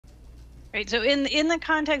Right. So in the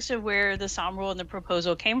context of where the Sahm rule and the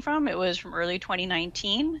proposal came from, it was from early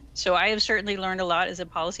 2019. So I have certainly learned a lot as a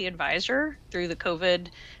policy advisor through the COVID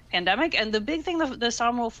pandemic. And the big thing the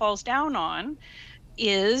Sahm rule falls down on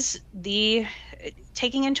is the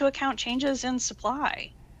taking into account changes in supply.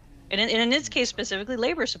 And in its case, specifically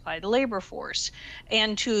labor supply, the labor force.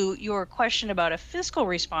 And to your question about a fiscal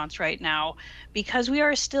response right now, because we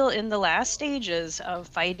are still in the last stages of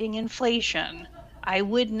fighting inflation, I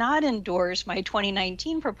would not endorse my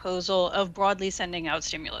 2019 proposal of broadly sending out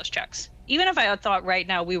stimulus checks. Even if I had thought right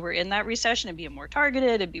now we were in that recession, it'd be more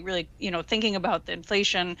targeted, it'd be really, thinking about the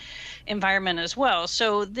inflation environment as well.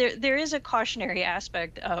 So there is a cautionary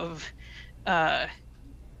aspect of uh,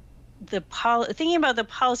 thinking about the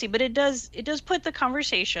policy, but it does put the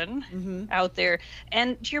conversation out there.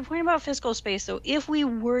 And to your point about fiscal space, though, if we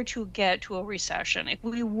were to get to a recession, if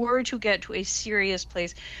we were to get to a serious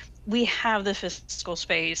place, we have the fiscal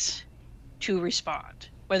space to respond.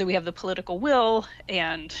 Whether we have the political will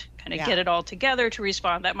and kind of get it all together to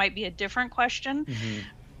respond, that might be a different question.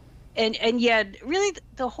 And yet, really,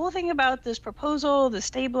 the whole thing about this proposal, the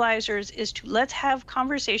stabilizers, is to let's have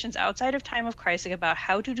conversations outside of time of crisis about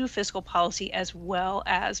how to do fiscal policy as well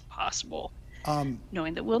as possible,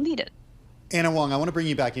 knowing that we'll need it. Anna Wong, I want to bring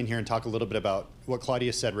you back in here and talk a little bit about what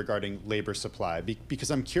Claudia said regarding labor supply,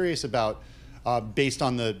 because I'm curious about, based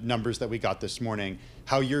on the numbers that we got this morning,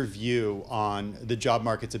 how your view on the job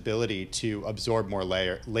market's ability to absorb more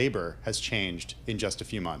labor has changed in just a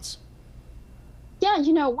few months. Yeah,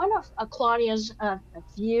 one of Claudia's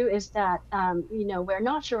view is that, we're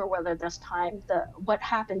not sure whether this time what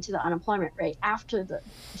happened to the unemployment rate after the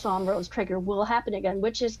Sahm rule trigger will happen again,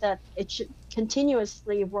 which is that it should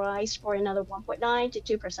continuously rise for another 1.9 to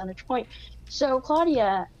 2 percentage point. So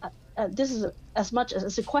Claudia, this is as much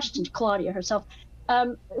as a question to Claudia herself.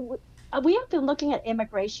 We have been looking at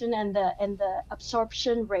immigration and the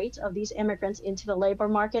absorption rate of these immigrants into the labor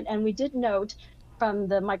market, and we did note from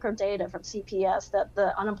the micro data from CPS that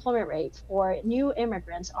the unemployment rate for new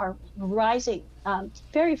immigrants are rising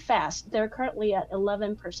very fast. They're currently at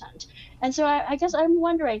 11%. And so I guess I'm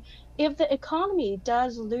wondering if the economy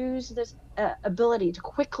does lose this ability to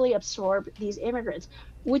quickly absorb these immigrants,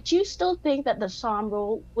 would you still think that the Sahm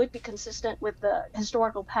rule would be consistent with the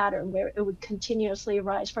historical pattern where it would continuously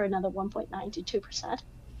rise for another 1.9 to 2%?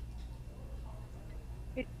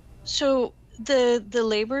 So the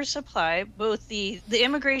labor supply, both the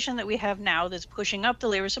immigration that we have now that's pushing up the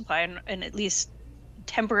labor supply and at least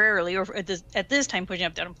temporarily, or at this time pushing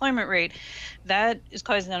up the unemployment rate, that is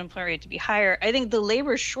causing the unemployment rate to be higher. I think the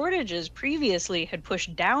labor shortages previously had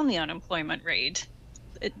pushed down the unemployment rate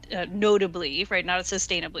notably, right, not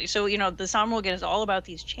sustainably. So the Sahm rule again is all about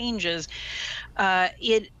these changes. So I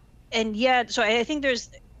think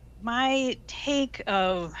there's my take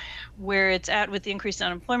of where it's at with the increased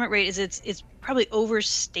unemployment rate is it's probably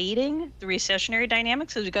overstating the recessionary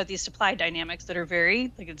dynamics. So we've got these supply dynamics that are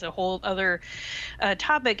it's a whole other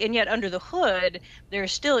topic. And yet under the hood, there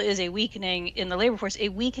still is a weakening in the labor force, a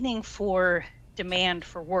weakening for demand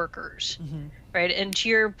for workers, right? And to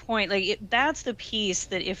your point, that's the piece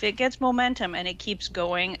that if it gets momentum and it keeps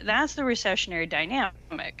going, that's the recessionary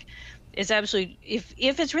dynamic. Is absolutely, if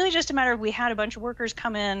it's really just a matter of we had a bunch of workers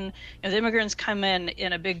come in, the immigrants come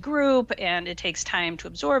in a big group and it takes time to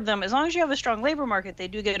absorb them. As long as you have a strong labor market, they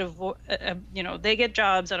do get they get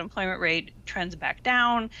jobs, unemployment rate trends back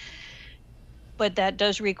down, but that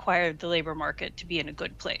does require the labor market to be in a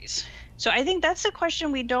good place. So I think that's the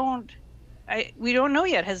question we don't know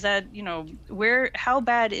yet. Has that, how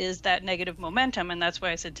bad is that negative momentum? And that's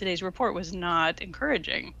why I said today's report was not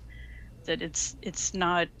encouraging. That it's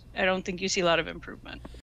not, I don't think you see a lot of improvement.